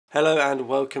Hello and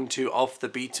welcome to Off the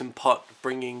Beaten Pot,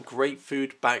 bringing great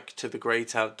food back to the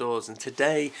great outdoors. And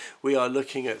today we are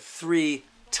looking at 3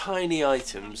 tiny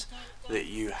items that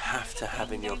you have to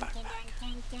have in your backpack.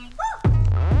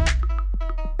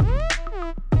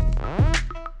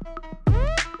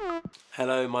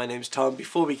 Hello, my name's Tom.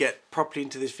 Before we get properly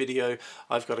into this video,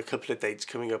 I've got a couple of dates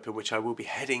coming up in which I will be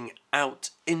heading out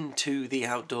into the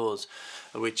outdoors,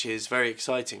 which is very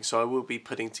exciting. So I will be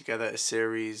putting together a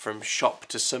series from shop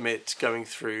to summit, going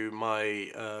through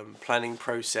my planning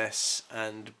process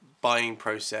and buying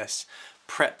process,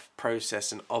 prep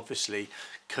process, and obviously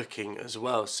cooking as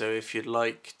well. So if you'd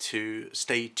like to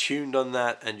stay tuned on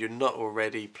that and you're not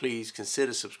already, please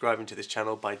consider subscribing to this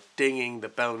channel by dinging the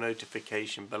bell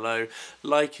notification below,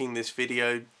 liking this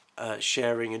video,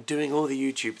 sharing, and doing all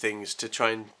the YouTube things to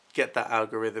try and get that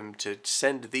algorithm to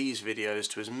send these videos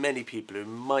to as many people who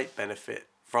might benefit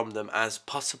from them as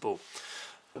possible.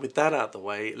 With that out the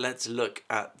way, let's look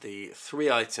at the 3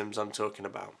 items I'm talking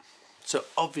about. So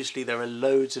obviously there are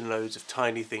loads and loads of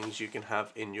tiny things you can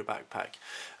have in your backpack.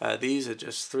 These are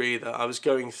just 3 that I was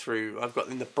going through. I've got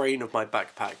in the brain of my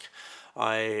backpack,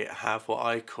 I have what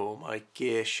I call my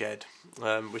gear shed,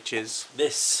 which is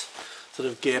this sort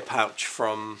of gear pouch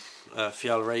from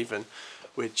Fjallraven,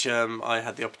 which I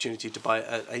had the opportunity to buy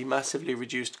at a massively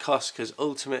reduced cost, because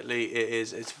ultimately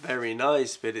it's very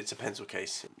nice, but it's a pencil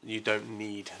case. You don't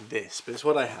need this, but it's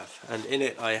what I have. And in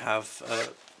it I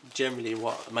have generally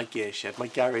what my gear shed, my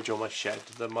garage or my shed,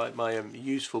 my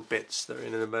useful bits that are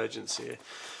in an emergency.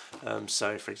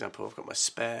 So for example, I've got my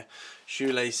spare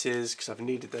shoelaces because I've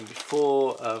needed them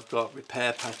before. I've got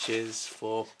repair patches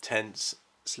for tents,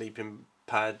 sleeping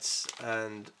pads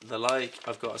and the like.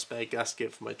 I've got a spare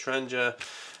gasket for my Tranger,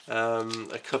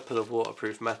 a couple of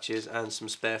waterproof matches and some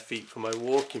spare feet for my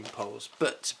walking poles.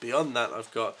 But beyond that,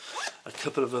 I've got a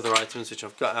couple of other items which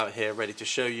I've got out here ready to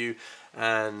show you,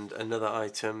 and another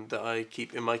item that I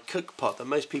keep in my cook pot that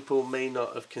most people may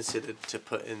not have considered to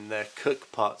put in their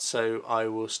cook pot. So I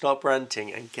will stop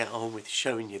ranting and get on with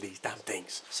showing you these damn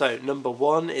things. So number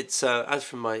 1, it's as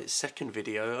from my second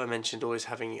video, I mentioned always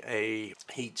having a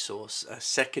heat source, a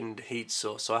second heat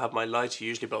source. So I have my lighter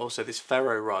usually, but also this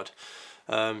ferro rod.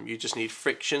 You just need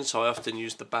friction, so I often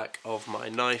use the back of my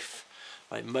knife.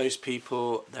 Like most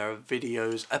people, there are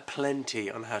videos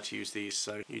aplenty on how to use these.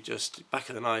 So you just back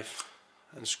of the knife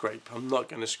and scrape. I'm not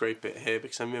going to scrape it here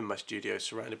because I'm in my studio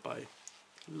surrounded by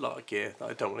a lot of gear that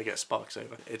I don't want to get sparks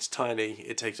over. It's tiny,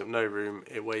 it takes up no room,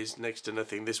 it weighs next to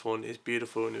nothing. This one is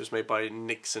beautiful and it was made by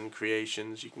Nixon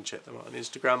Creations. You can check them out on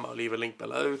Instagram. I'll leave a link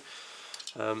below.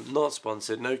 Not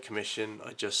sponsored, no commission.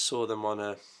 I just saw them on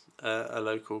a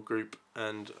local group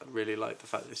and really like the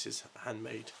fact this is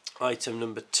handmade. Item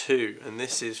number 2, and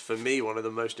this is for me one of the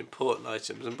most important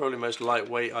items and probably most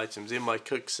lightweight items in my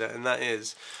cook set, and that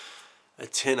is a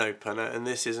tin opener. And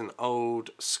this is an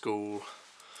old school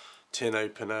tin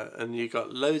opener, and you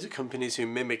got loads of companies who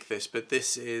mimic this, but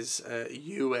this is a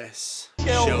US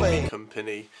Shelby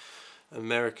company,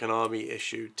 American Army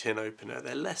issued tin opener.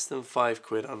 They're less than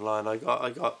 £5 online. I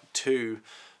got 2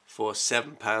 for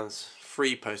 £7,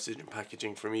 free postage and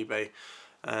packaging from eBay,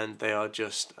 and they are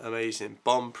just amazing.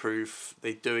 Bomb proof,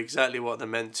 they do exactly what they're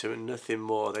meant to and nothing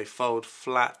more. They fold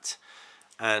flat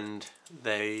and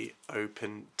they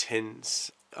open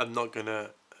tins. I'm not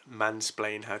gonna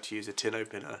mansplain how to use a tin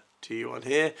opener to you on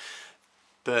here,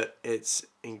 but it's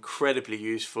incredibly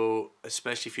useful,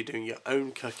 especially if you're doing your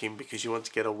own cooking, because you want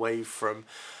to get away from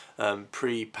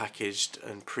pre-packaged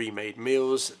and pre-made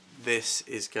meals. This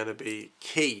is going to be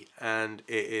key, and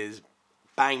it is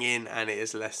banging, and it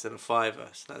is less than £5.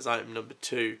 So that's item number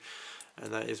 2,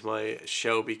 and that is my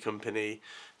Shelby company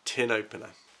tin opener.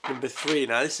 Number 3,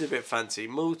 now this is a bit fancy,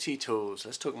 multi-tools.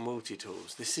 Let's talk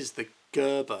multi-tools. This is the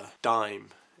Gerber dime,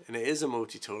 and it is a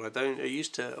multi-tool. I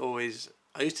used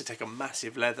to take a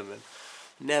massive Leatherman,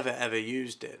 never ever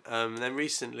used it. Then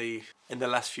recently, in the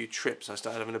last few trips, I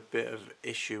started having a bit of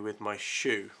issue with my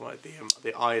shoe. Like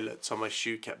the eyelets on my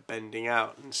shoe kept bending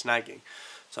out and snagging,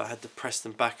 so I had to press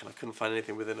them back, and I couldn't find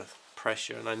anything with enough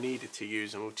pressure, and I needed to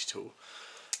use a multi-tool.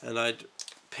 And I'd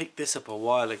picked this up a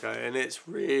while ago, and it's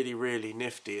really, really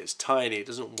nifty. It's tiny, it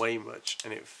doesn't weigh much,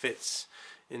 and it fits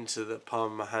into the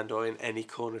palm of my hand or in any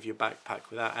corner of your backpack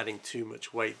without adding too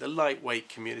much weight. The lightweight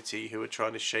community who are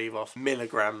trying to shave off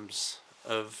milligrams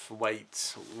of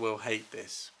weight will hate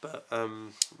this, but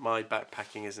my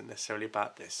backpacking isn't necessarily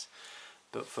about this.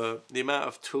 But for the amount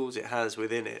of tools it has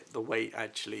within it, the weight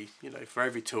actually, you know, for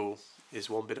every tool is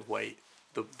one bit of weight.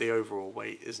 The overall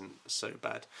weight isn't so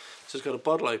bad. So it's got a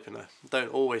bottle opener.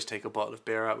 Don't always take a bottle of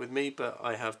beer out with me, but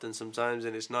I have done sometimes,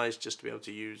 and it's nice just to be able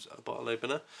to use a bottle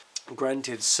opener.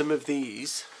 Granted, some of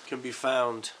these can be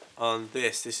found on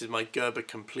this. This is my Gerber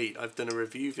Complete. I've done a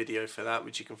review video for that,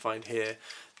 which you can find here.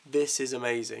 This is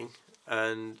amazing,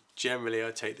 and generally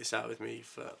I take this out with me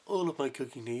for all of my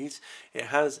cooking needs. It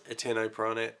has a tin opener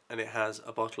on it, and it has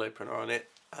a bottle opener on it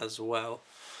as well,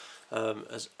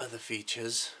 as other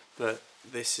features. But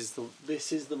this is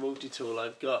the multi-tool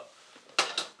I've got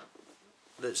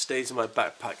that stays in my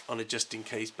backpack on a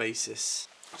just-in-case basis.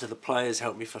 So the pliers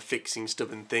help me for fixing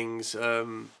stubborn things,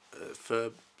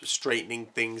 for straightening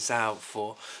things out,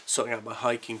 for sorting out my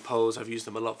hiking poles. I've used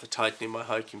them a lot for tightening my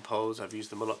hiking poles. I've used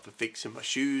them a lot for fixing my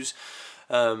shoes,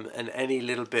 and any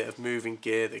little bit of moving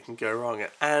gear that can go wrong.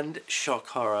 And shock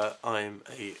horror, I'm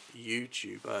a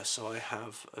YouTuber, so I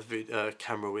have a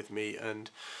camera with me and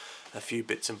a few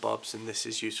bits and bobs, and this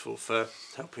is useful for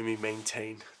helping me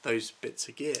maintain those bits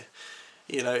of gear.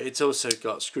 You know, it's also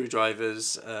got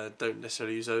screwdrivers. Don't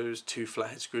necessarily use those, 2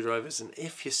 flathead screwdrivers. And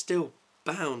if you're still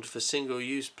bound for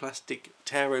single-use plastic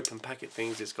tear open packet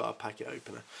things, it's got a packet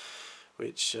opener,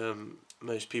 which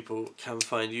most people can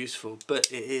find useful.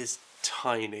 But it is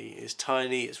tiny. It's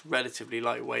tiny, it's relatively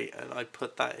lightweight, and I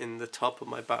put that in the top of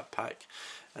my backpack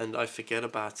and I forget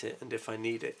about it, and if I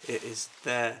need it, it is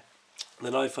there.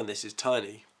 The knife on this is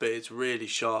tiny, but it's really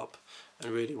sharp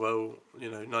and really well,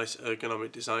 you know, nice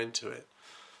ergonomic design to it.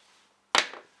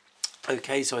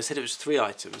 Okay, so I said it was 3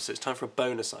 items, so it's time for a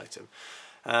bonus item.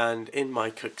 And in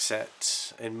my cook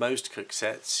set, in most cook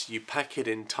sets, you pack it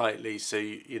in tightly, so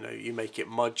you know, you make it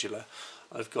modular.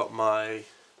 I've got my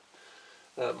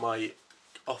my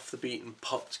off the beaten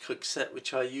pot cook set,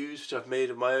 which I use, which I've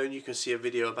made of my own. You can see a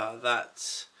video about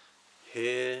that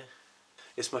here.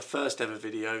 It's my first ever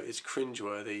video. It's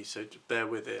cringeworthy, so bear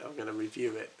with it. I'm going to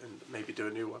review it and maybe do a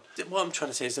new one. What I'm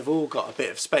trying to say is they've all got a bit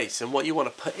of space, and what you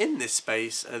want to put in this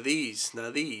space are these.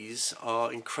 Now these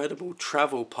are incredible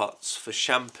travel pots for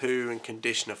shampoo and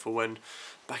conditioner for when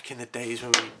back in the days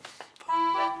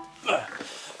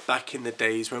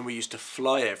when we used to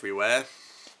fly everywhere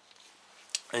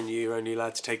and you're only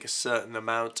allowed to take a certain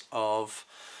amount of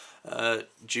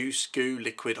juice, goo,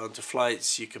 liquid onto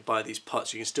flights. You could buy these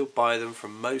pots. You can still buy them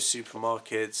from most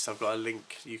supermarkets. I've got a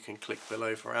link you can click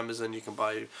below for Amazon. You can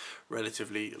buy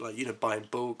relatively, like, you know, buy in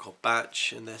bulk or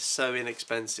batch, and they're so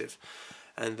inexpensive,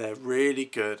 and they're really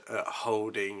good at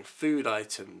holding food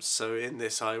items. So in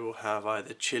this I will have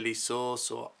either chili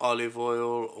sauce or olive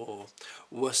oil or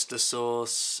Worcester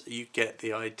sauce. You get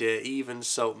the idea. Even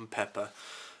salt and pepper,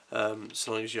 as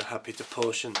long as you're happy to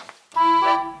portion.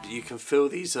 You can fill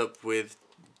these up with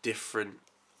different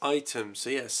items. So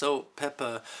yeah, salt,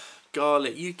 pepper,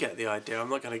 garlic, you get the idea. I'm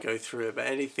not going to go through it, but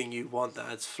anything you want that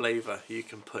adds flavour you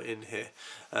can put in here.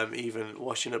 Even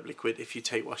washing up liquid, if you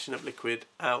take washing up liquid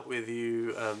out with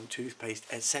you, toothpaste,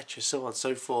 etc., so on and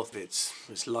so forth.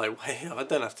 It's lightweight. I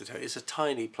don't have to tell you, it's a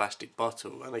tiny plastic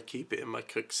bottle, and I keep it in my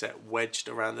cook set wedged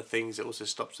around the things. It also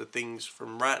stops the things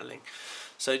from rattling.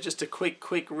 So just a quick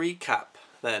recap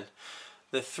then.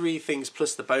 The 3 things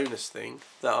plus the bonus thing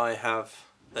that I have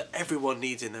that everyone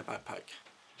needs in their backpack.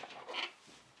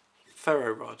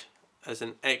 Ferro rod as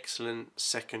an excellent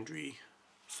secondary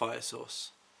fire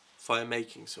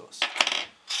making sauce.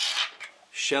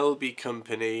 Shelby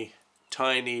Company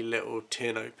tiny little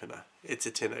tin opener. It's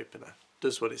a tin opener.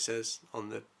 Does what it says on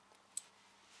the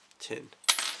tin.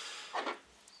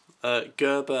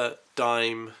 Gerber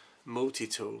dime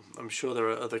multi-tool. I'm sure there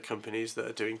are other companies that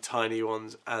are doing tiny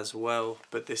ones as well,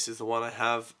 but this is the one I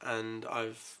have, and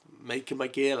I've making my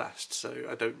gear last, so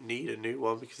I don't need a new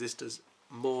one because this does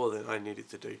more than I needed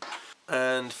to do.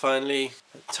 And finally,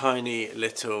 tiny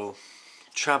little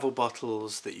travel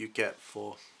bottles that you get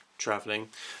for traveling,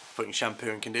 putting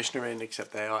shampoo and conditioner in,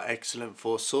 except they are excellent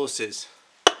for sauces.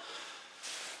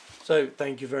 So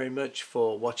thank you very much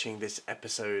for watching this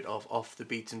episode of Off the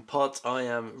Beaten Pot. I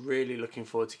am really looking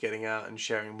forward to getting out and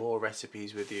sharing more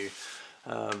recipes with you.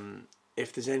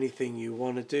 If there's anything you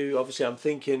want to do, obviously I'm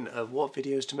thinking of what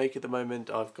videos to make at the moment.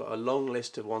 I've got a long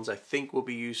list of ones I think will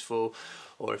be useful,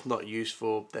 or if not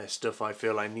useful, they're stuff I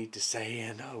feel I need to say,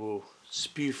 and I will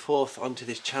spew forth onto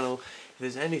this channel. If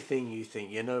there's anything you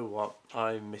think, you know what,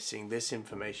 I'm missing this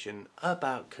information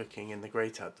about cooking in the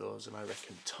great outdoors, and I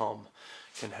reckon Tom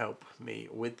can help me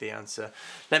with the answer,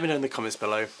 let me know in the comments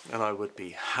below, and I would be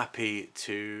happy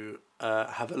to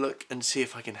have a look and see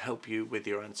if I can help you with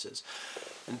your answers.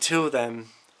 Until then,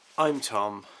 I'm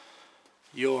Tom,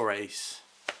 your Ace.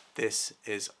 This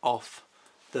is Off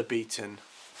the Beaten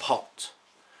Pot.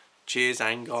 Cheers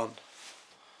and gone.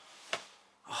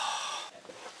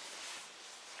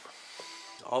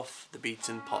 Off the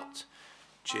Beaten Pot.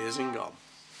 Cheers and gone.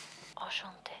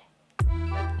 Enchanté.